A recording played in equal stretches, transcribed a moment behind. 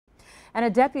And a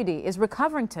deputy is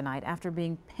recovering tonight after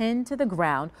being pinned to the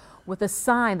ground with a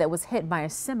sign that was hit by a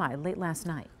semi late last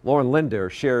night. Lauren Linder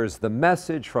shares the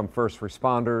message from first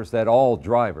responders that all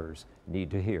drivers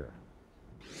need to hear.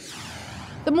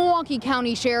 The Milwaukee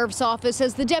County Sheriff's Office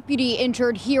says the deputy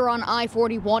injured here on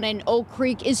I-41 in Oak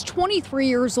Creek is 23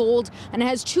 years old and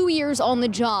has 2 years on the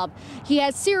job. He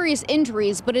has serious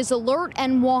injuries but is alert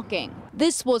and walking.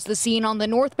 This was the scene on the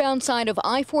northbound side of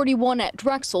I-41 at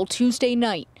Drexel Tuesday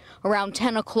night. Around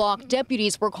 10 o'clock,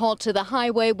 deputies were called to the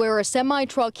highway where a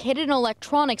semi-truck hit an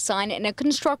electronic sign in a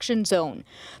construction zone.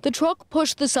 The truck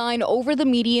pushed the sign over the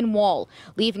median wall,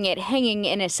 leaving it hanging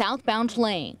in a southbound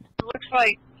lane. It looks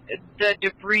like the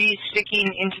debris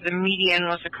sticking into the median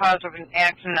was the cause of an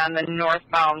accident on the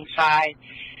northbound side.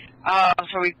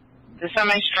 The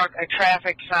semi struck a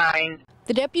traffic sign.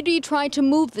 The deputy tried to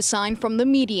move the sign from the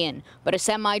median, but a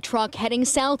semi-truck heading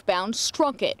southbound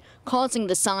struck it, causing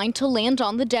the sign to land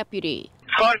on the deputy.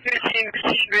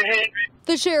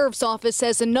 The sheriff's office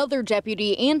says another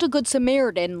deputy and a Good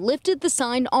Samaritan lifted the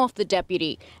sign off the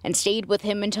deputy and stayed with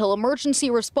him until emergency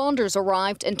responders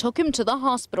arrived and took him to the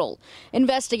hospital.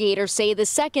 Investigators say the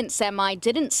second semi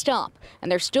didn't stop and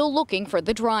they're still looking for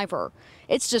the driver.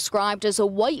 It's described as a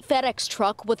white FedEx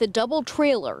truck with a double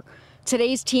trailer.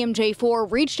 Today's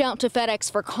TMJ4 reached out to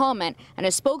FedEx for comment, and a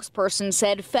spokesperson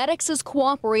said FedEx is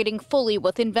cooperating fully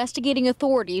with investigating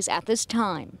authorities at this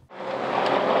time.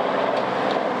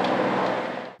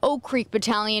 Oak Creek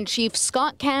Battalion Chief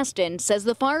Scott Caston says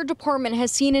the fire department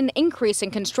has seen an increase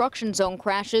in construction zone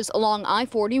crashes along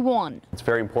I-41. It's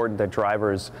very important that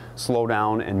drivers slow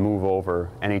down and move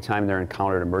over anytime they're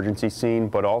encountered an emergency scene,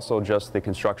 but also just the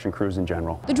construction crews in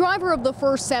general. The driver of the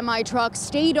first semi-truck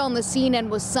stayed on the scene and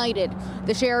was cited.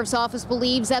 The sheriff's office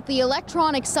believes that the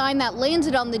electronic sign that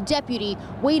landed on the deputy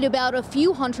weighed about a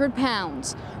few hundred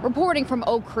pounds. Reporting from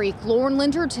Oak Creek, Lauren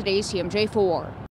Linder, today's TMJ4.